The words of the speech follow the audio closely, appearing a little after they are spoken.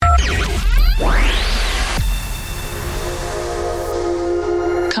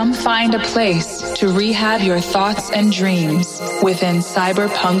Come find a place to rehab your thoughts and dreams within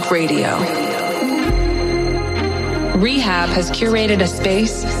Cyberpunk Radio. Rehab has curated a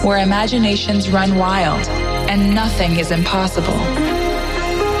space where imaginations run wild and nothing is impossible.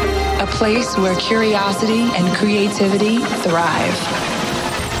 A place where curiosity and creativity thrive.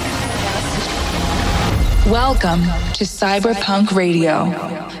 Welcome to Cyberpunk Radio,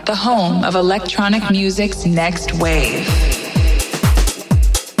 the home of electronic music's next wave.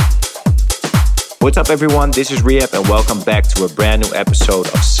 What's up, everyone? This is Rehab, and welcome back to a brand new episode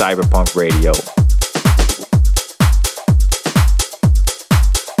of Cyberpunk Radio.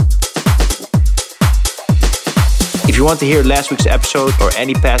 If you want to hear last week's episode or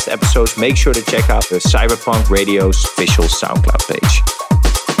any past episodes, make sure to check out the Cyberpunk Radio's official SoundCloud page.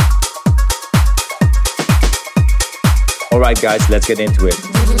 Alright guys, let's get into it.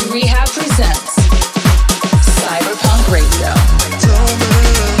 Rehab presents Cyberpunk Radio.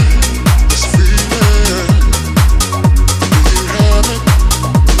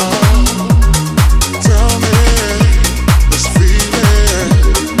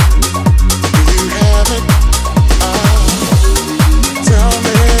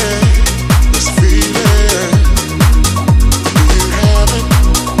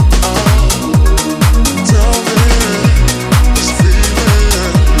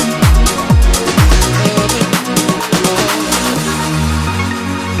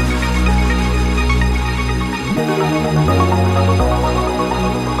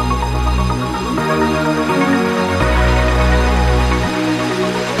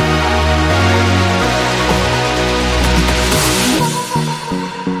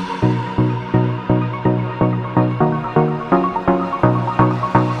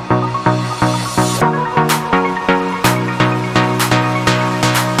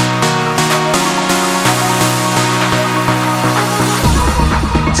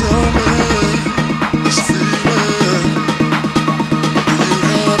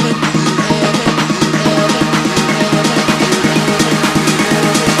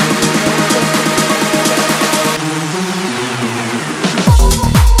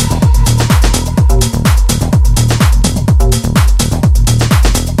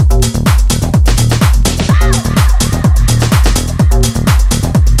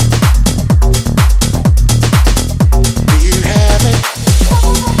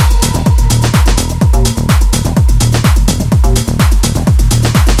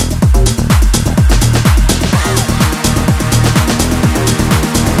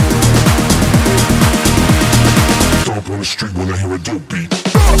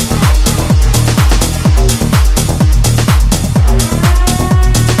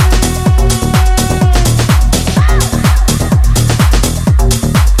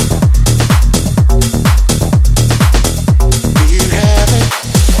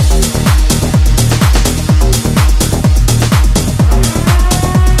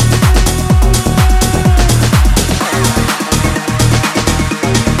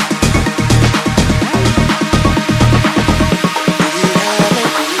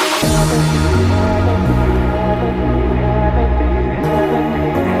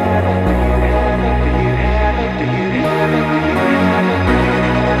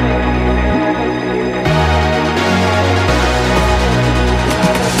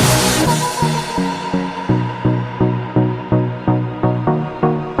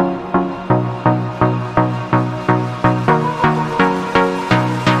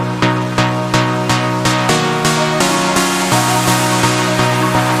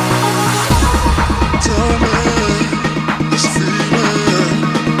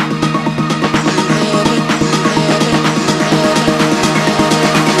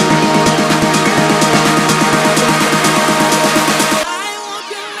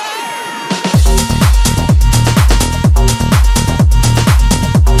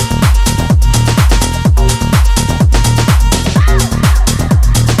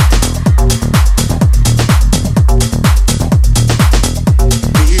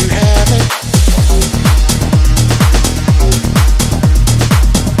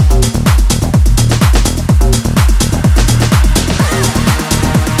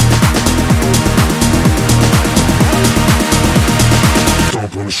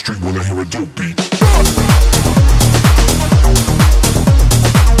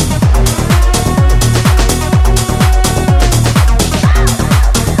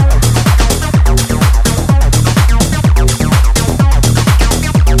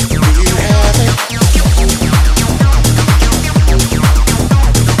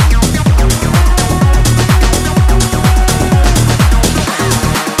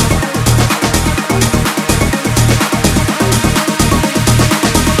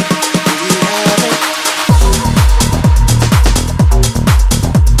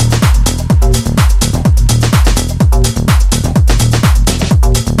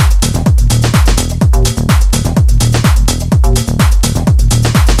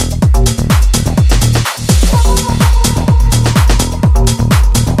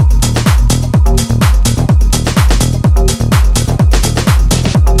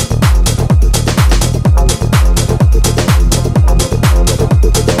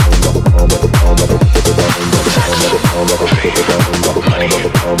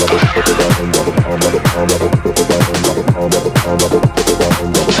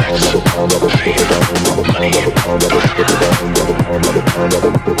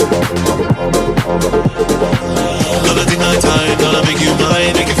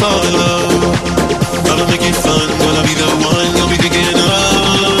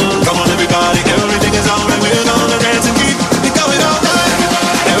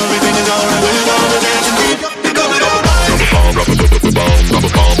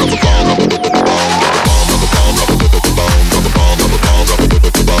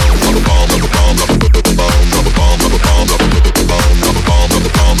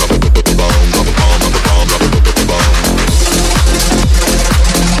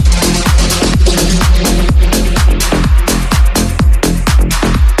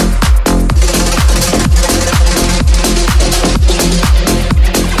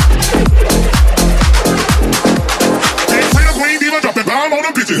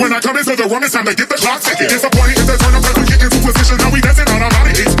 the one, it's time to get the clock ticking. Disappointed if the turn up doesn't get into position. Now we dancing on our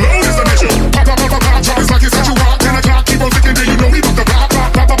body, explode is the mission. Pop, pop, pop, pop, pop, drop it like it's what you rock. 10 o'clock, keep on ticking, then you know we bout to pop,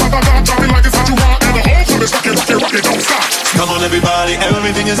 pop, pop, pop, pop, pop, pop, drop it like it's what you rock. And the whole club is rockin', rockin', rockin', don't stop. Come on everybody,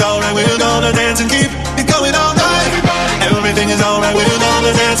 everything is alright. We're gonna dance and keep it going all night. Everything is alright, we're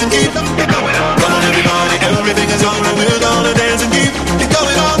gonna dance and keep it going all night. Come on everybody, everything is alright. We're gonna dance and keep it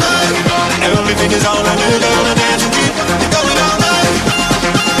going all night. Everything is alright, we're gonna dance and keep it going all night.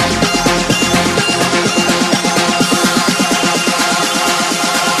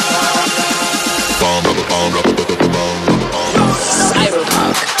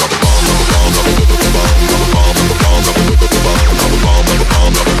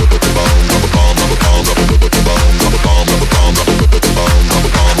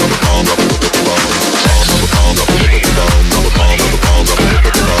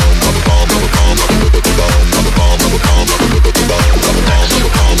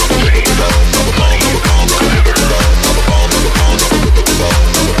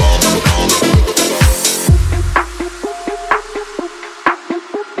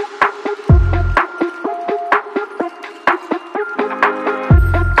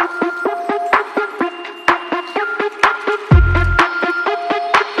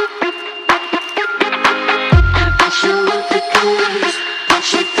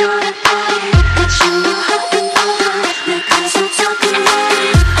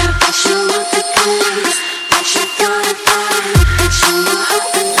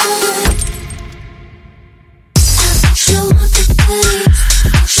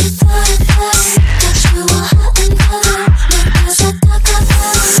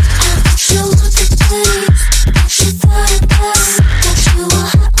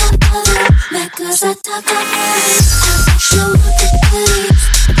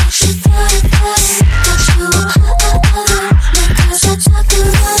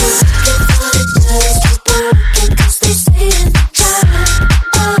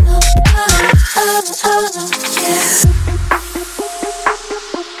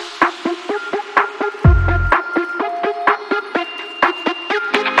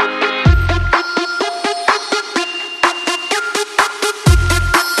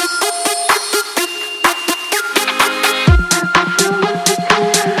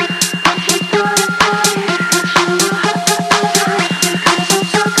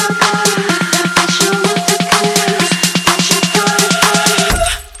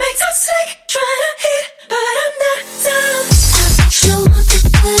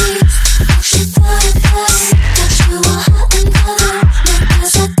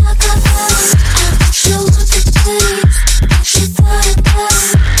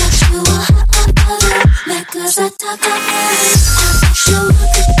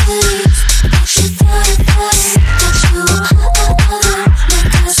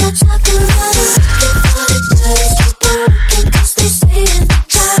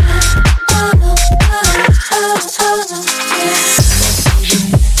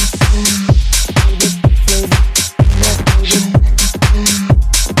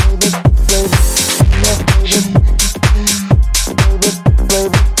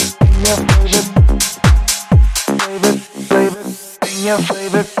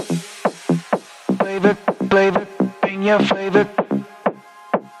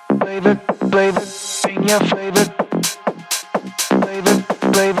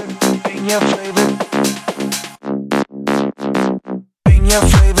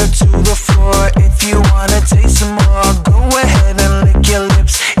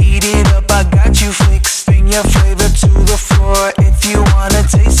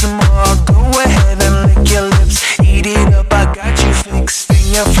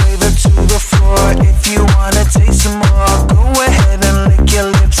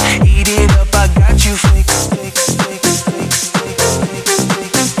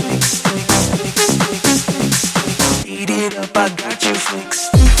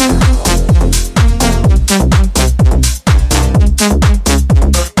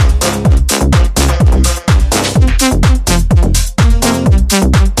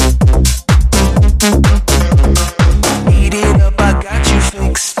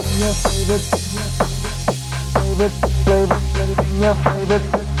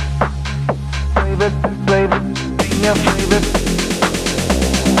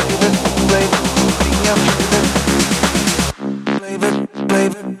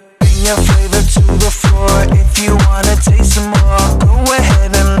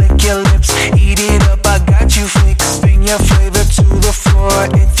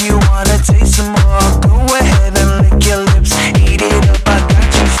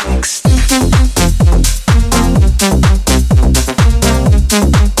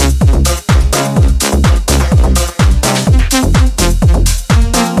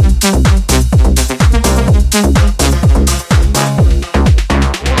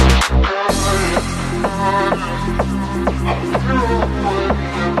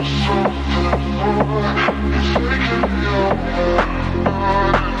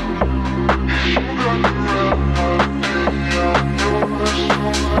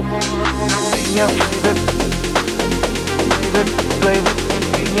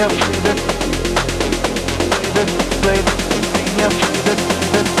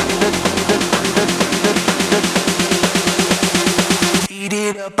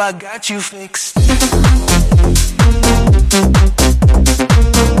 I got you fixed. Eat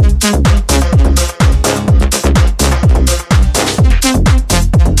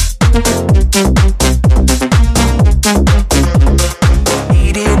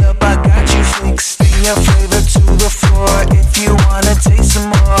it up, I got you fixed. Bring your flavor to the floor. If you wanna taste some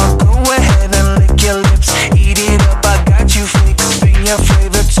more, go ahead and lick your lips. Eat it up, I got you fixed. Bring your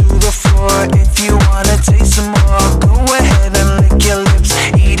flavor to the floor. If you wanna taste some more, go ahead and lick your lips.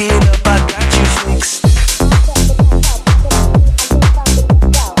 Eat it up, I got you fixed.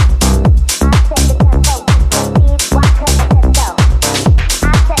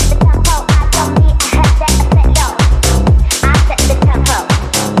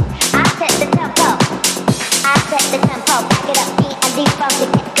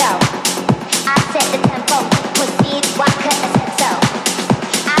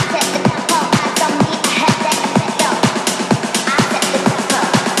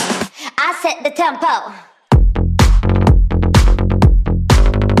 Tempo.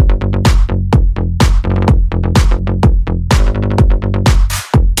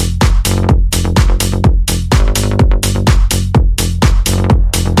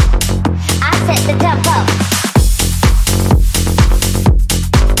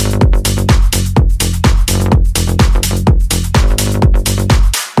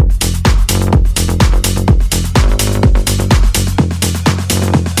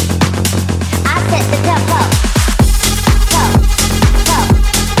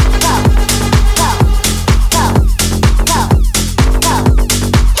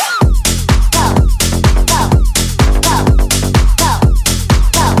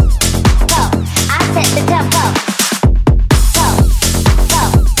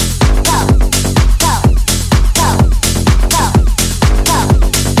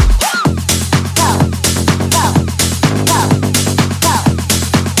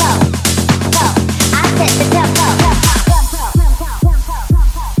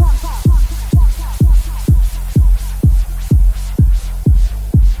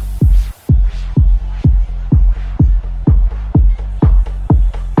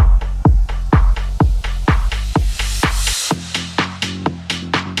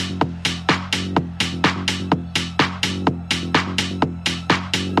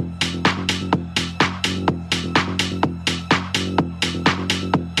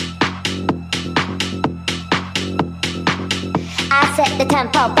 set the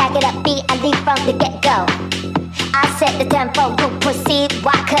tempo, back it up, beat and lead from the get-go. I set the tempo, you proceed,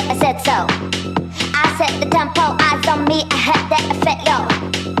 why could I said so? I set the tempo, eyes on me, I had that effect, yo.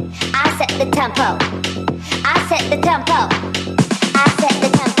 I set the tempo, I set the tempo, I set the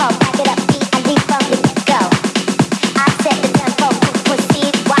tempo, back it up, beat and lead from the get-go. I set the tempo, you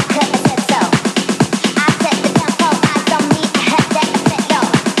proceed, why could I said so? I set the tempo, eyes on me, I had that effect, yo.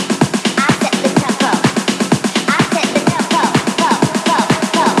 I set the tempo, I set the tempo, go, go,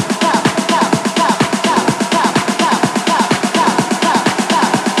 go, go, go, go, go, go, go, go,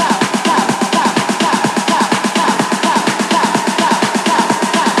 go, go, go,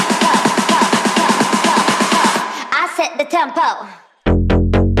 I set the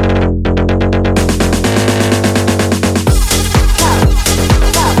tempo.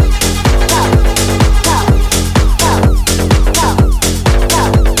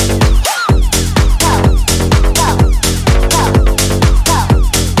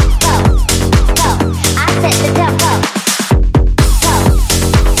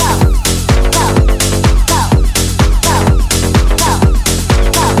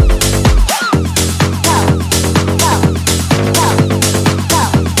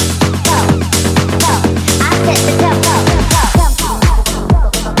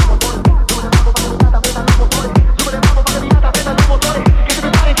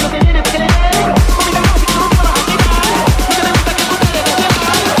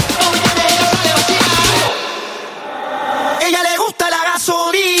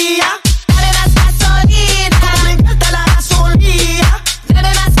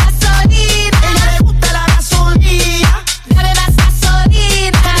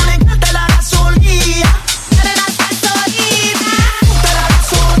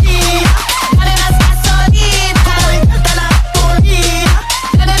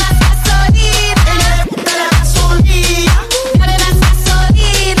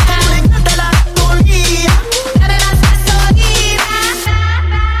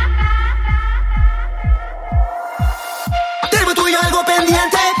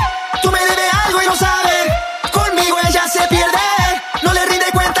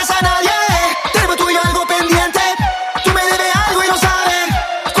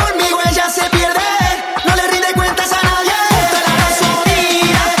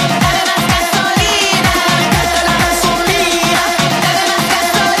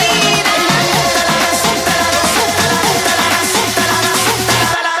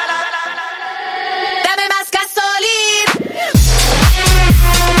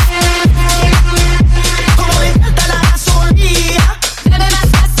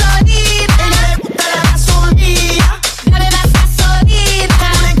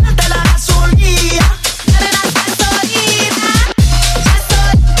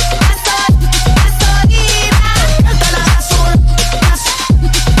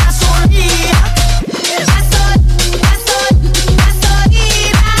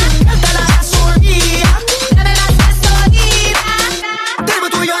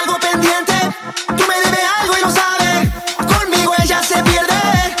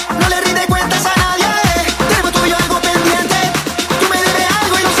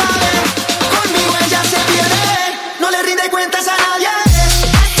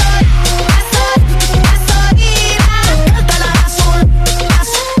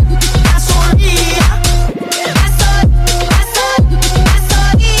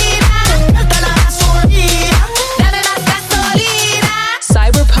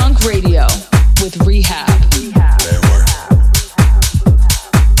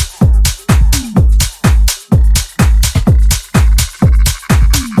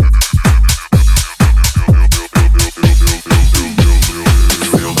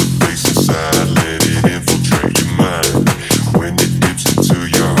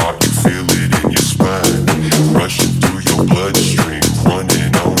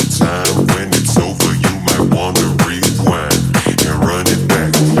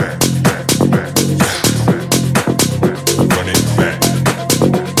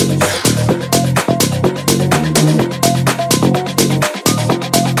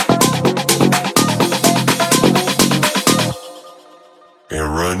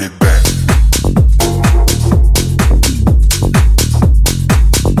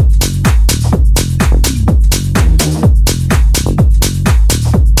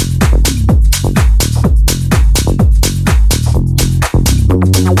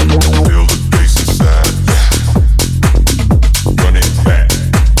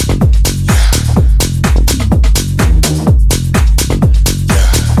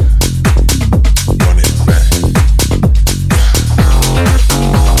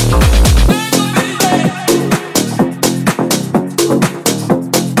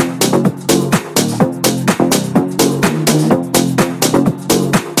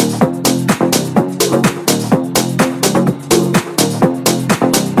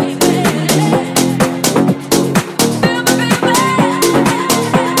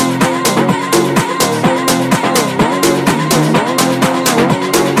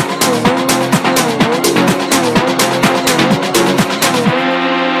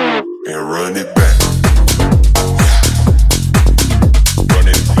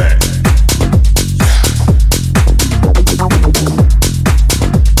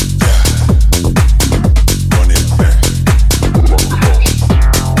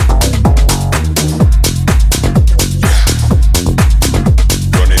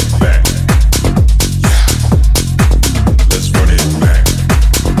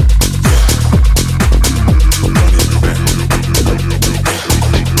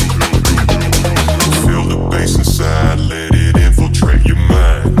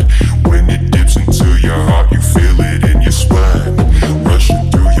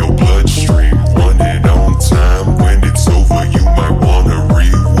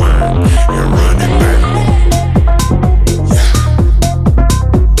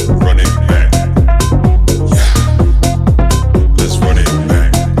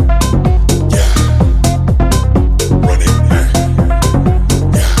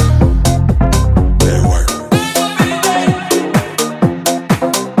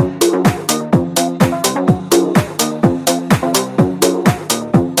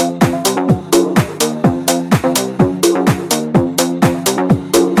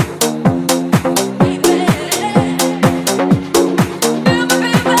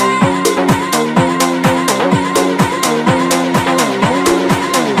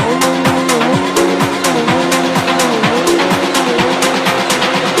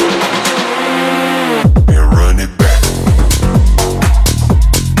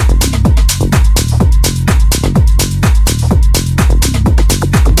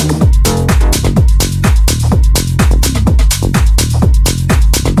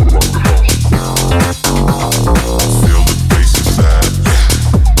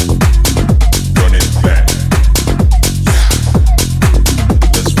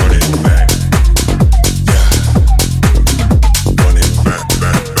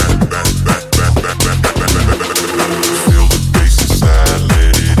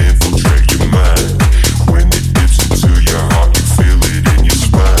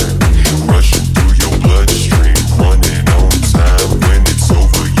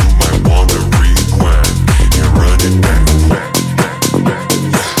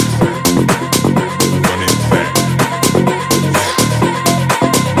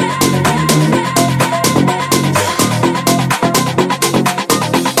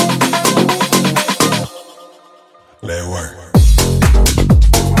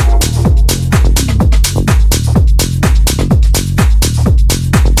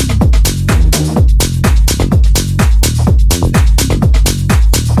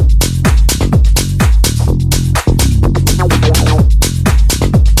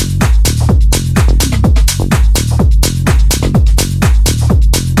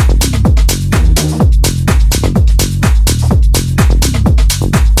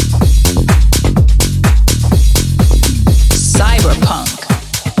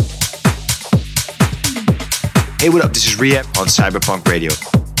 Hey, what up? This is Rehab on Cyberpunk Radio.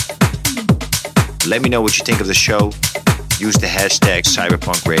 Let me know what you think of the show. Use the hashtag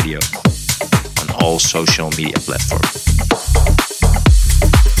Cyberpunk Radio on all social media platforms.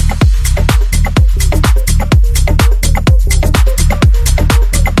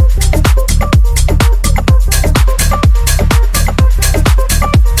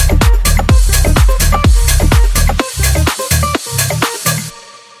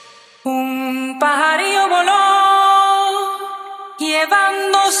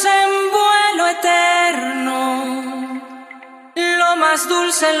 Más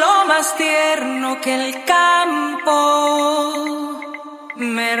dulce, lo más tierno que el campo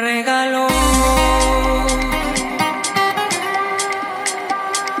me regaló.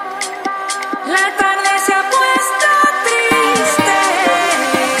 La tarde se ha puesto triste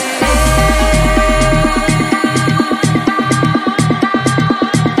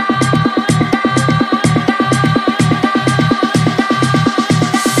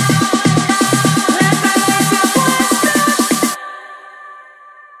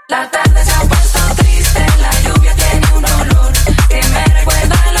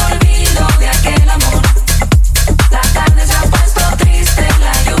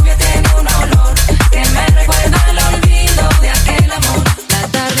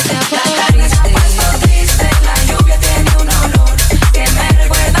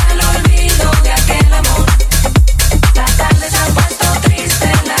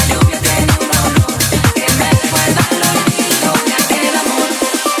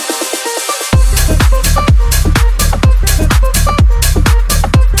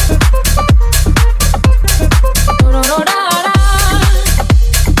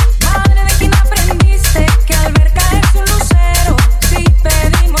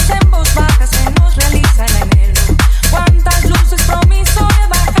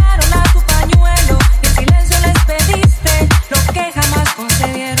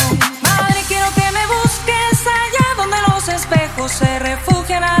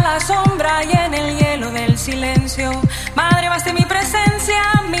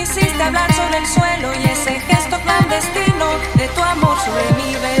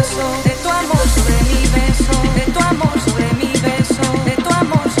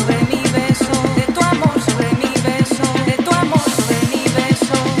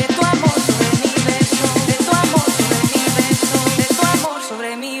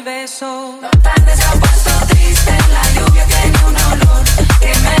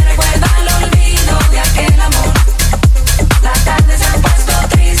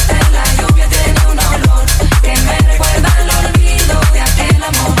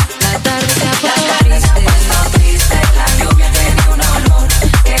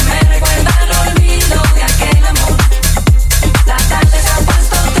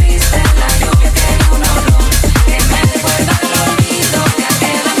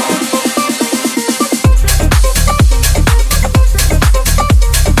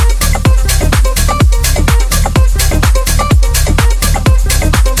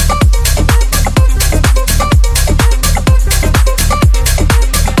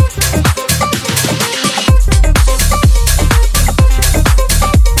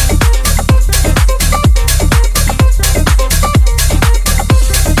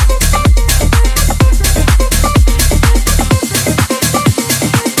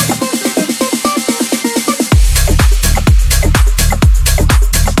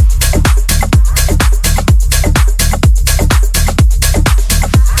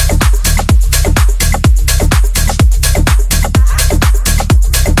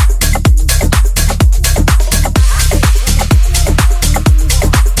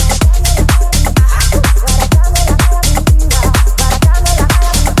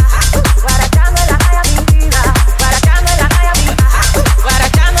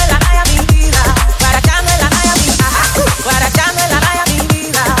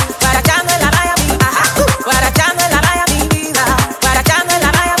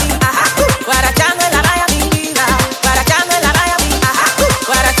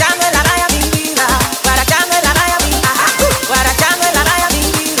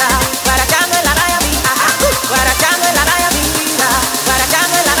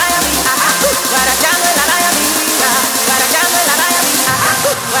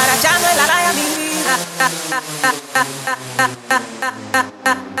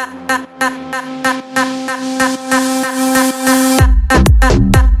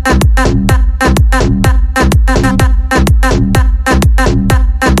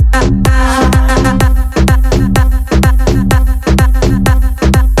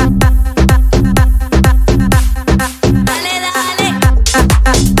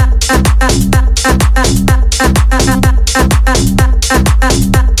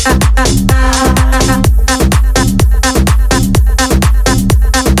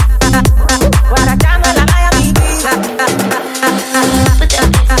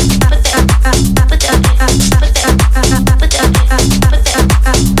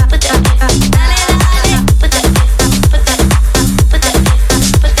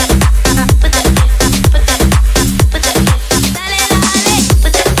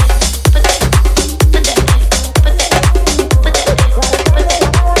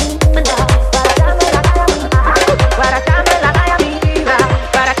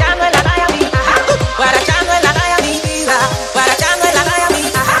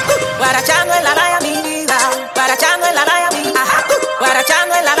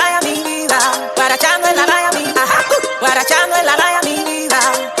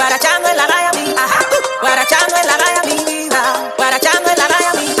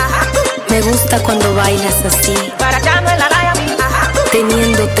Me gusta cuando bailas así,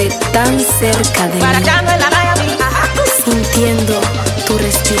 teniéndote tan cerca de mí, sintiendo tu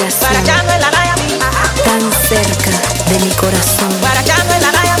respiración tan cerca de mi corazón.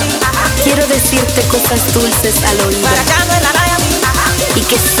 Quiero decirte cosas dulces al oído y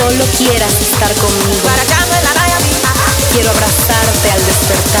que solo quieras estar conmigo. Quiero abrazarte al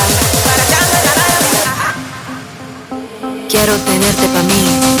despertar. Quiero tenerte pa' mí.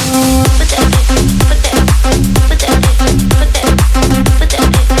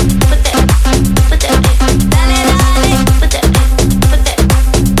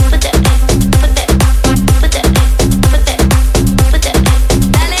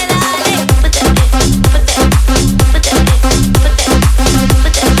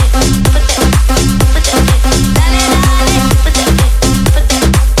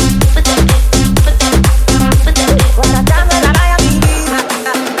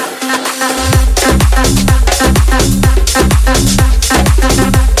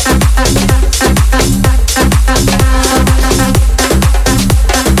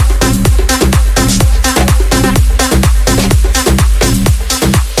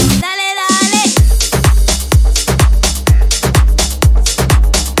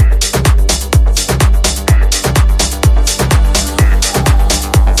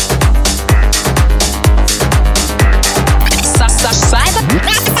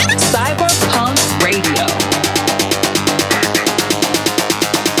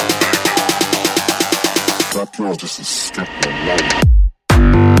 girl just a step below.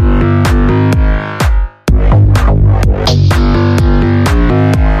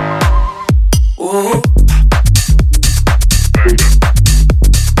 Oh.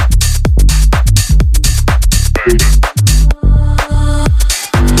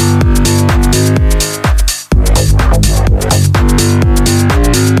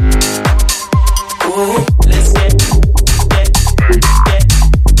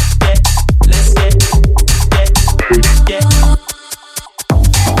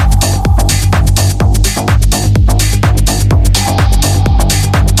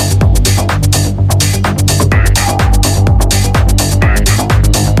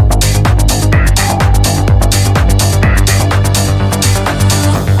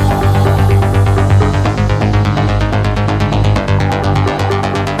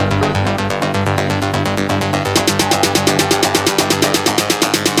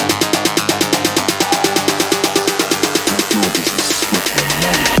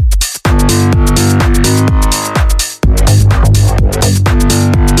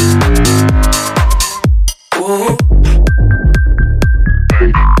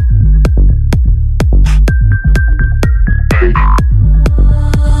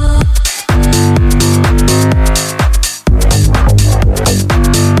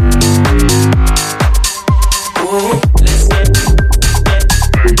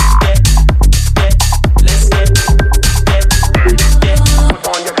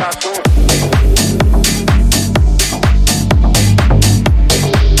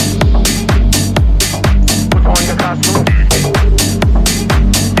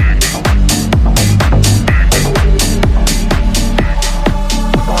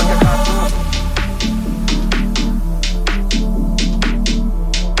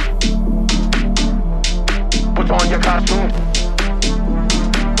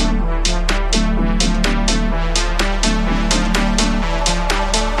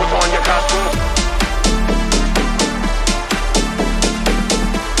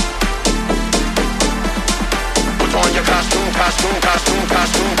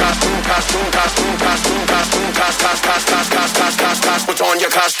 Put on your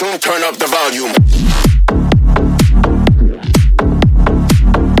costume, turn up the volume.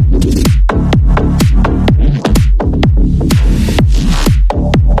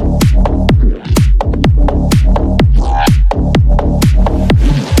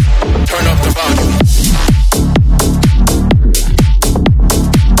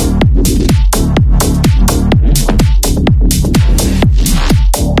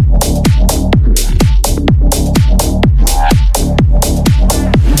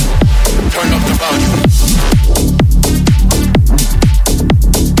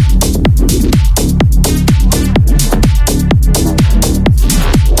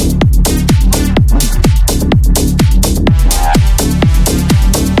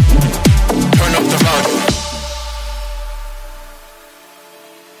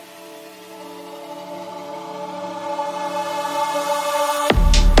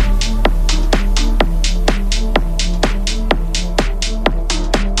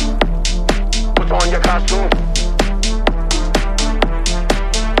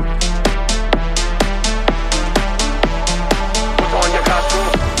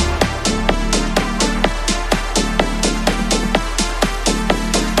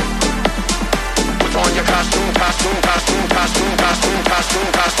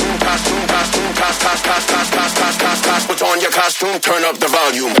 Put on your costume, turn up the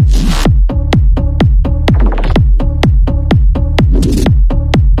volume.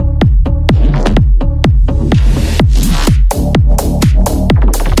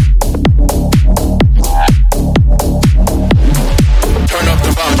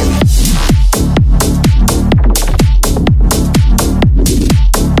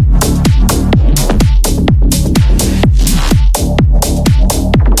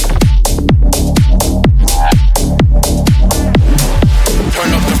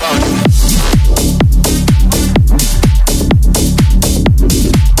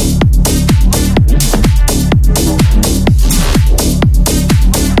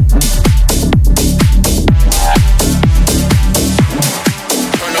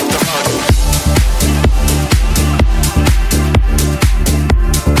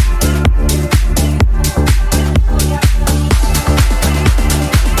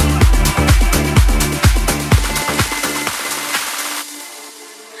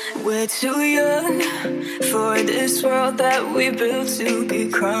 We're too young for this world that we built to be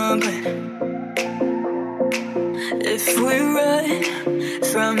crumbling. If we run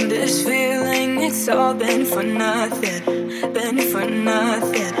from this feeling, it's all been for nothing, been for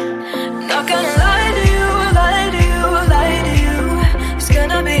nothing. Not gonna lie to you,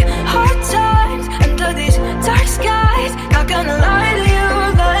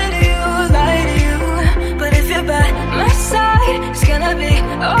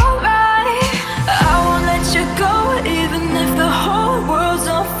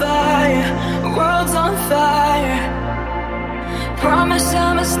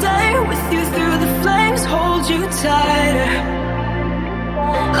 stay with you through the flames, hold you tighter.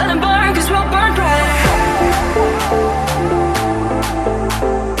 Let them burn, 'cause we'll burn brighter.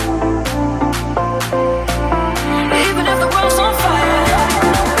 Even if the world's on fire.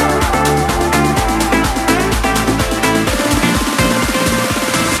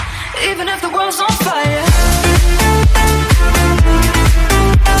 Even if the world's on fire.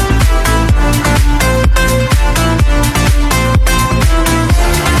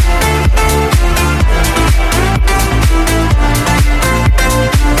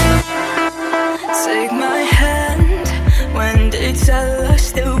 Take my hand when they tell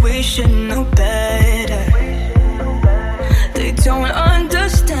us that we should know better. They don't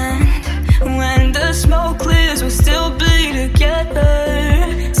understand when the smoke clears, we'll still be together,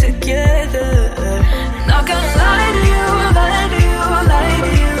 together. Not gonna lie to you, lie to you, lie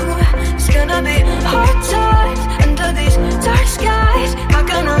to you. It's gonna be hard times under these dark skies. Not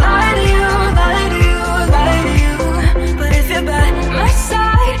gonna lie to you, lie to you, lie to you. But if you're by my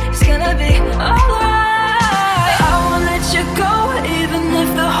side, it's gonna be alright. I won't let you go, even if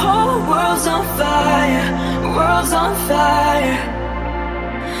the whole world's on fire, world's on fire.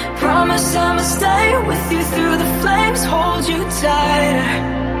 Promise I'ma stay with you through the flames, hold you tighter.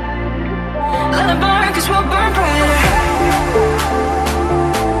 Let it burn, 'cause we'll burn brighter.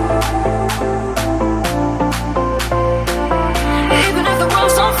 Even if the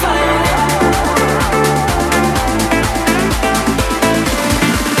world's on fire.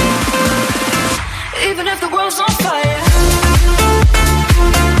 Even if the world's on fire.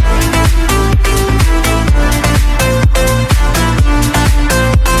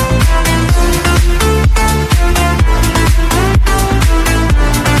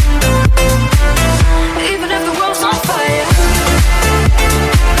 Even if the world's on fire.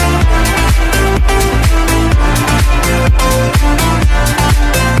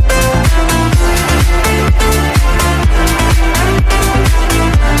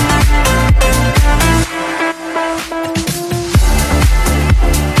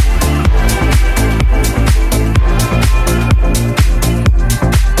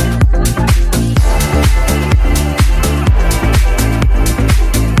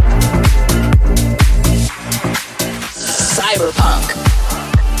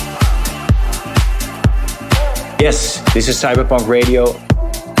 Yes, this is Cyberpunk Radio.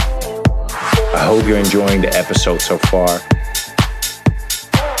 I hope you're enjoying the episode so far.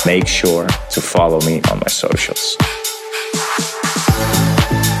 Make sure to follow me on my socials.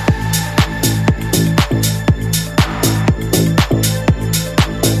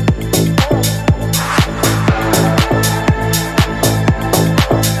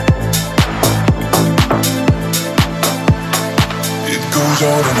 It goes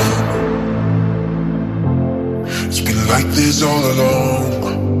on and on. It's been like this all along.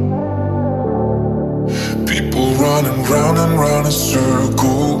 People running round and round in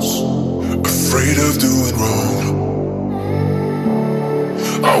circles, afraid of doing wrong.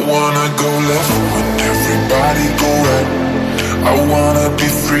 I wanna go left when everybody go right. I wanna be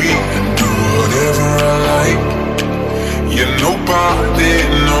free and do whatever I like. Yeah, nobody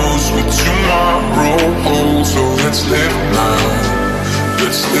knows what tomorrow holds, so let's live now.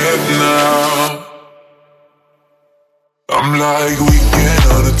 Let's live now. I'm like weekend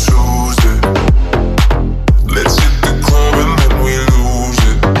on a Tuesday. Let's hit the club and then we lose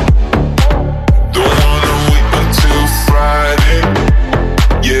it. Don't wanna wait until Friday.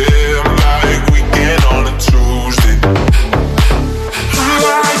 Yeah, I'm like weekend on a Tuesday. I'm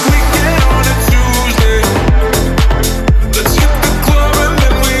like weekend on a Tuesday. Let's hit the club and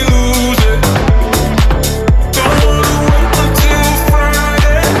then we lose it. Don't wanna wait until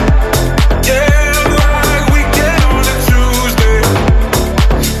Friday. Yeah, I'm like weekend on a Tuesday.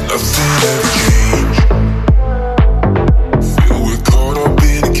 Nothing ever changed. Feel we're caught up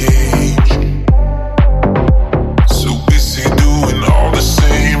in a cage. So busy doing all the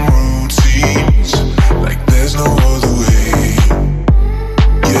same routines, like there's no other way.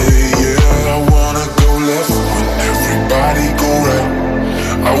 Yeah, yeah, I wanna go left when everybody go right.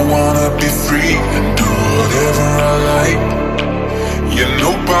 I wanna be free and do whatever I like. Yeah,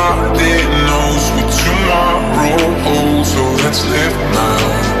 nobody knows what tomorrow holds, so let's live now.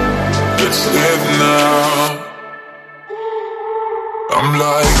 Let's live now. I'm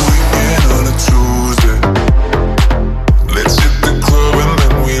like weekend on a Tuesday. Let's hit the club and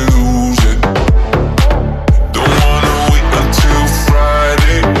then we lose it. Don't wanna wait until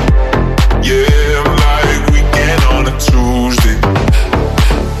Friday. Yeah, I'm like weekend on a Tuesday.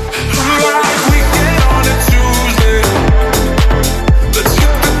 I'm like weekend on a Tuesday. Let's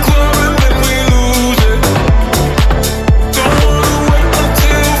hit the club and then we lose it. Don't wanna wait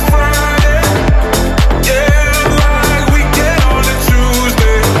until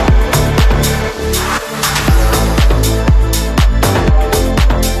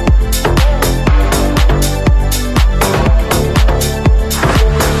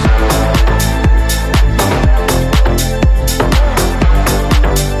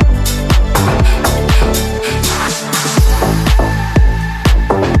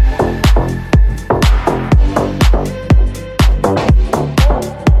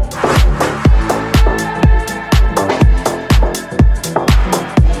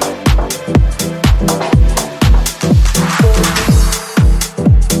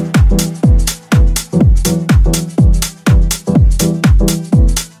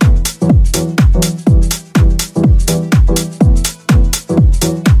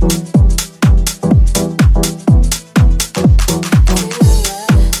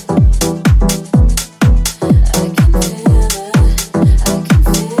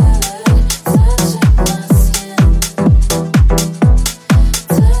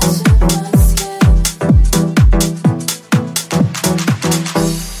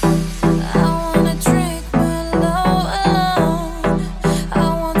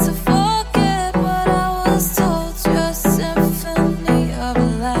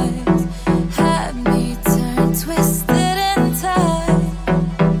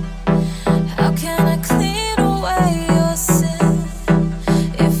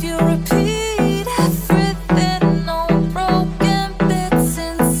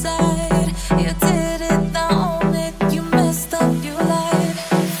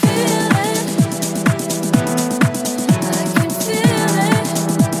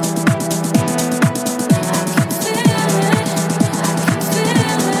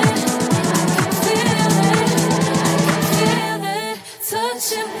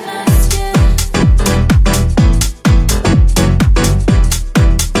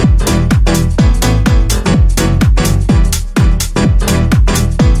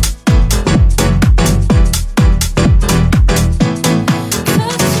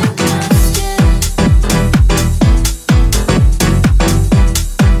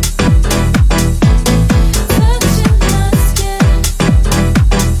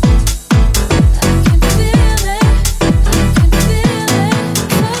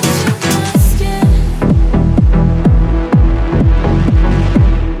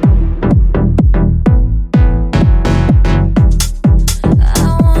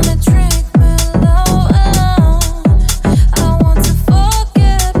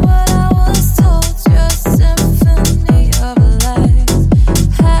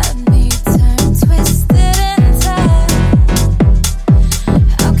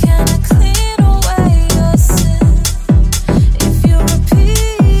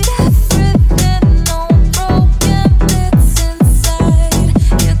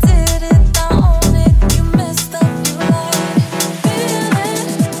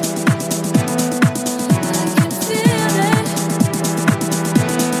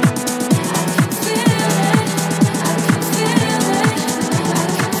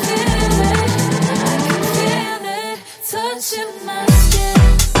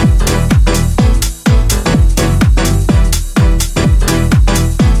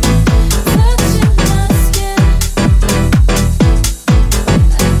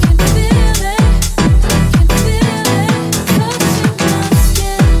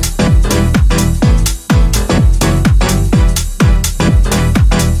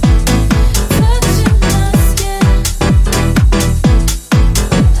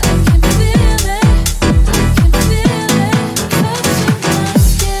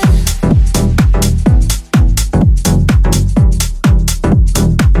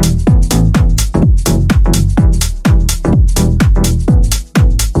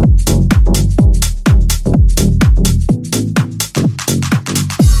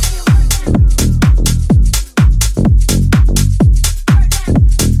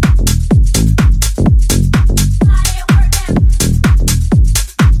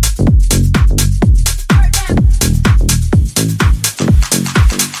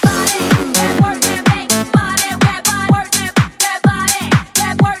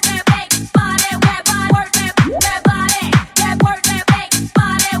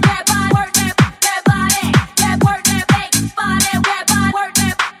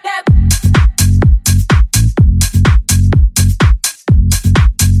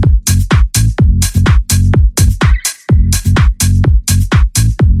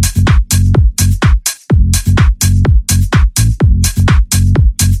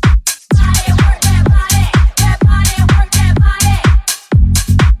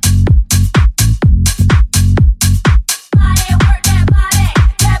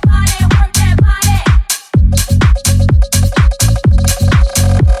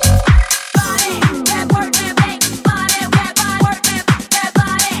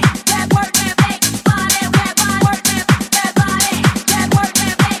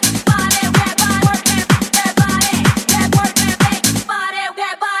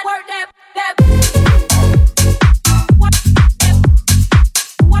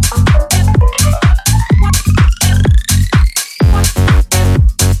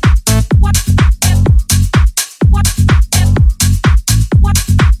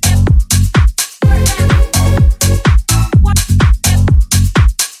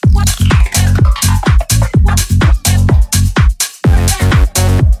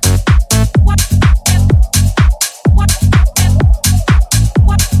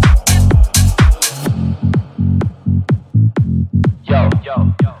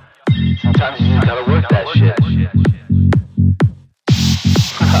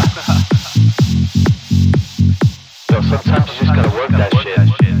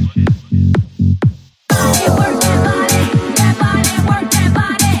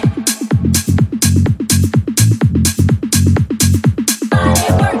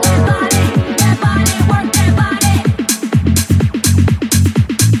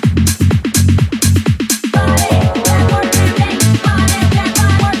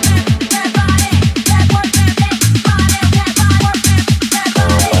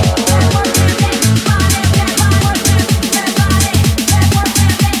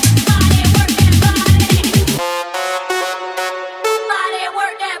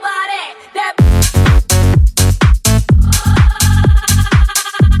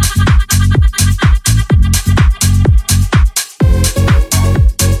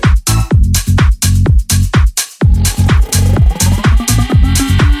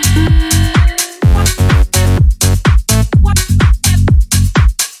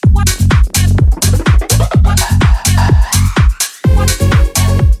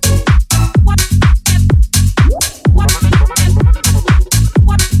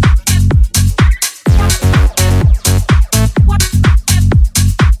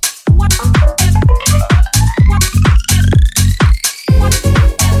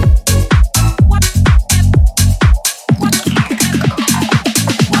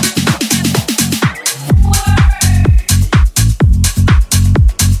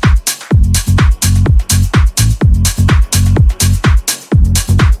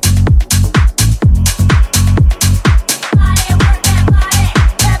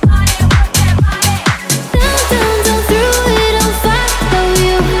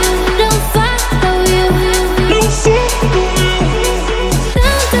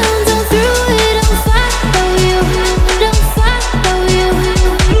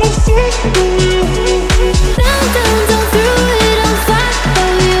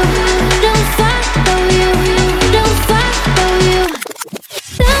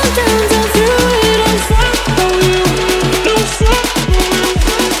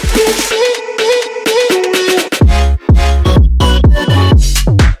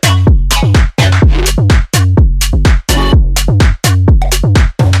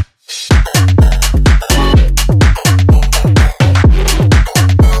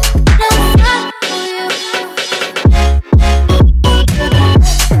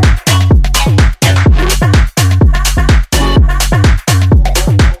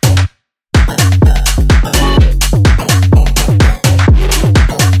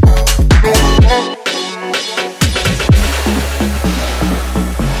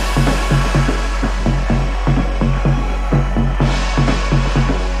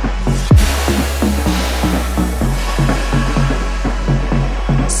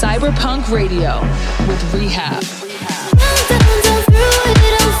Radio with Rehab.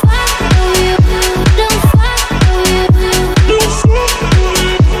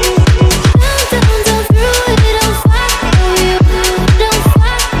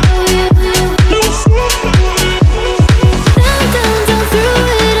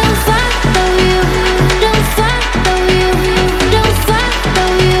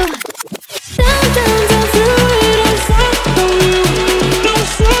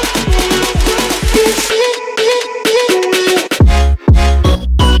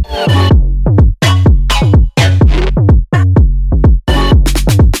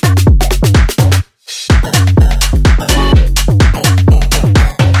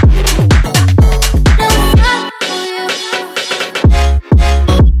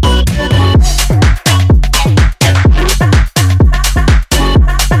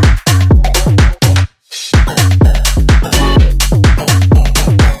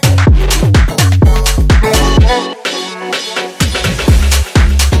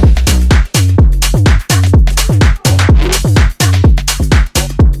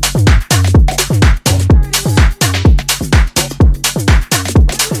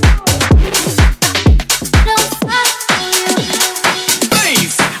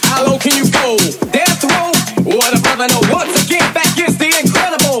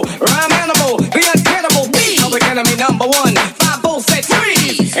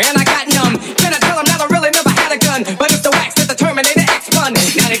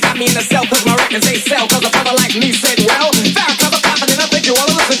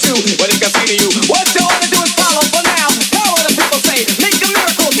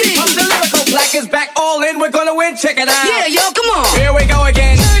 Check it out. Yeah, yo, come on. Here we go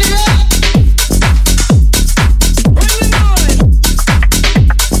again.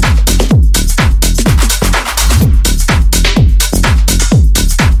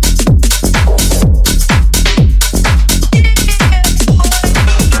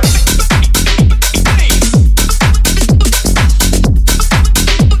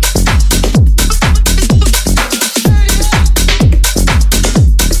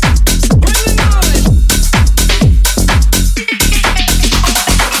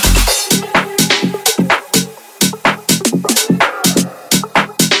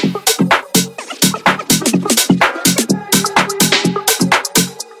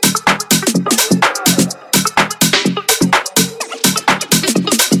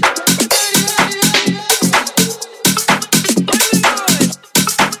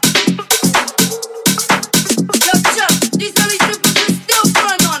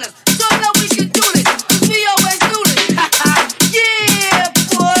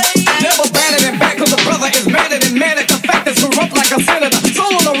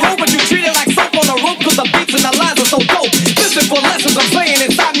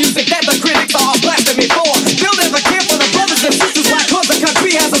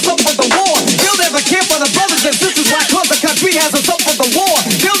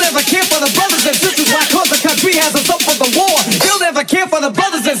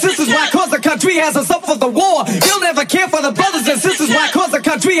 Has us up for the war. He'll never care for the brothers and sisters. Why? Cause the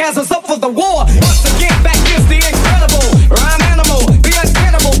country has us up for the war. Once again, back is the incredible rhyme animal, the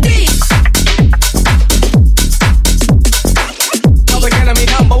uncannibal beast. Public enemy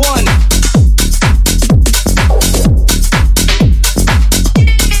number one.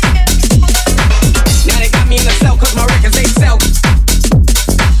 Now they got me in the cell cause my records they sell.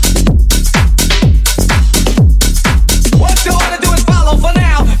 What you ought to do is follow for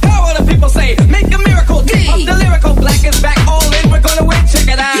now. How are the people say? Make a miracle. The lyrical black is back all in. We're gonna win. Check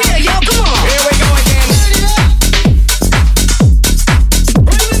it out. Yeah, yo, come on. Here we go again.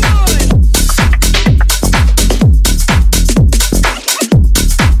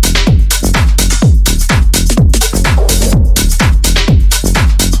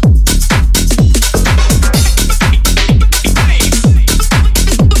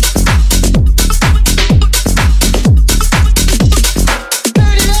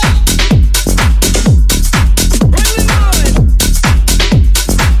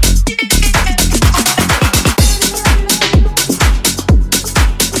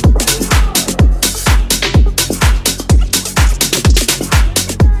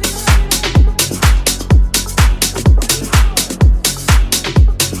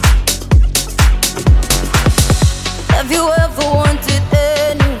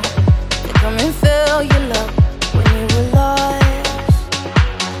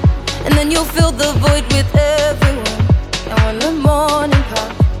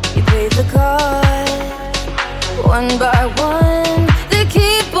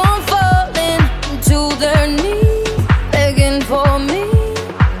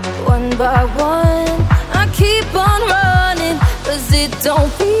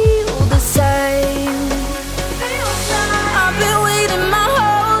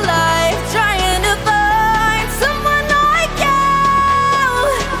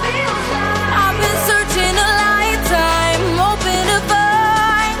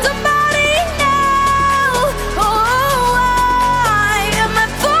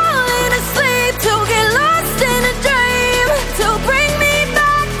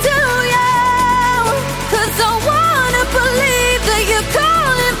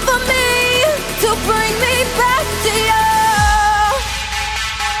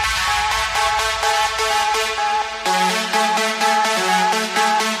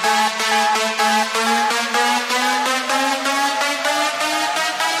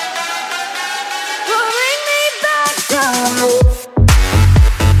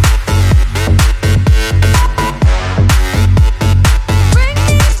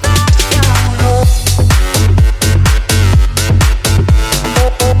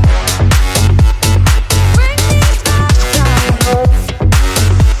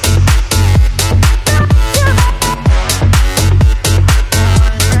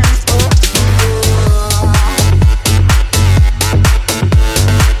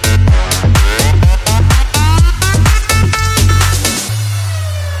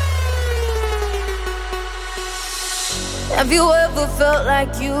 Have you ever felt like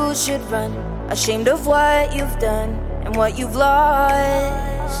you should run, ashamed of what you've done and what you've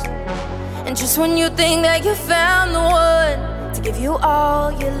lost? And just when you think that you found the one to give you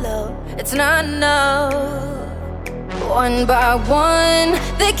all your love, it's not enough. One by one,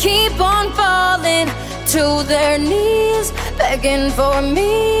 they keep on falling to their knees, begging for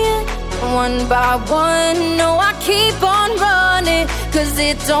me. One by one, no, I keep on running, 'cause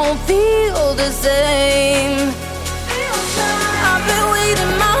it don't feel the same. I've been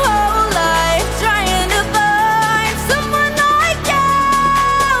waiting my whole life, trying to find someone like you.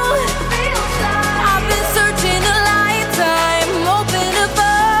 I've been searching a lifetime, hoping to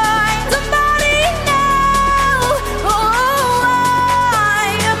find somebody new. Oh, why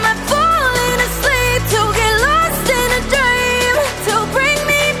am I falling asleep to get lost in a dream, to bring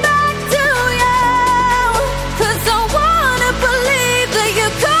me back to you? 'Cause I wanna believe that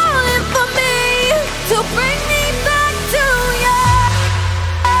you're calling for me, to bring me back to you.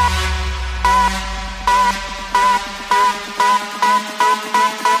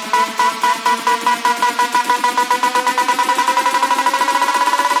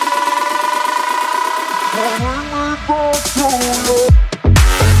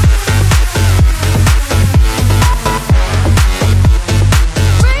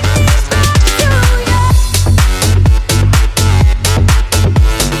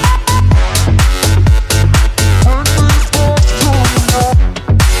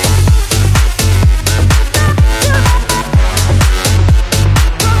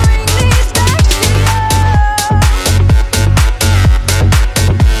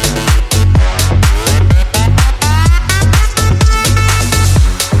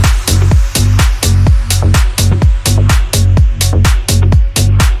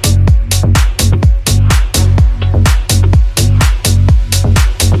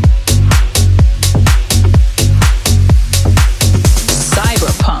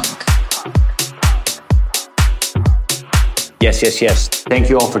 Yes. Thank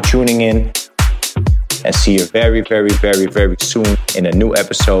you all for tuning in, and see you very, very, very, very soon in a new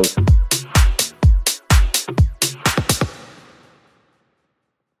episode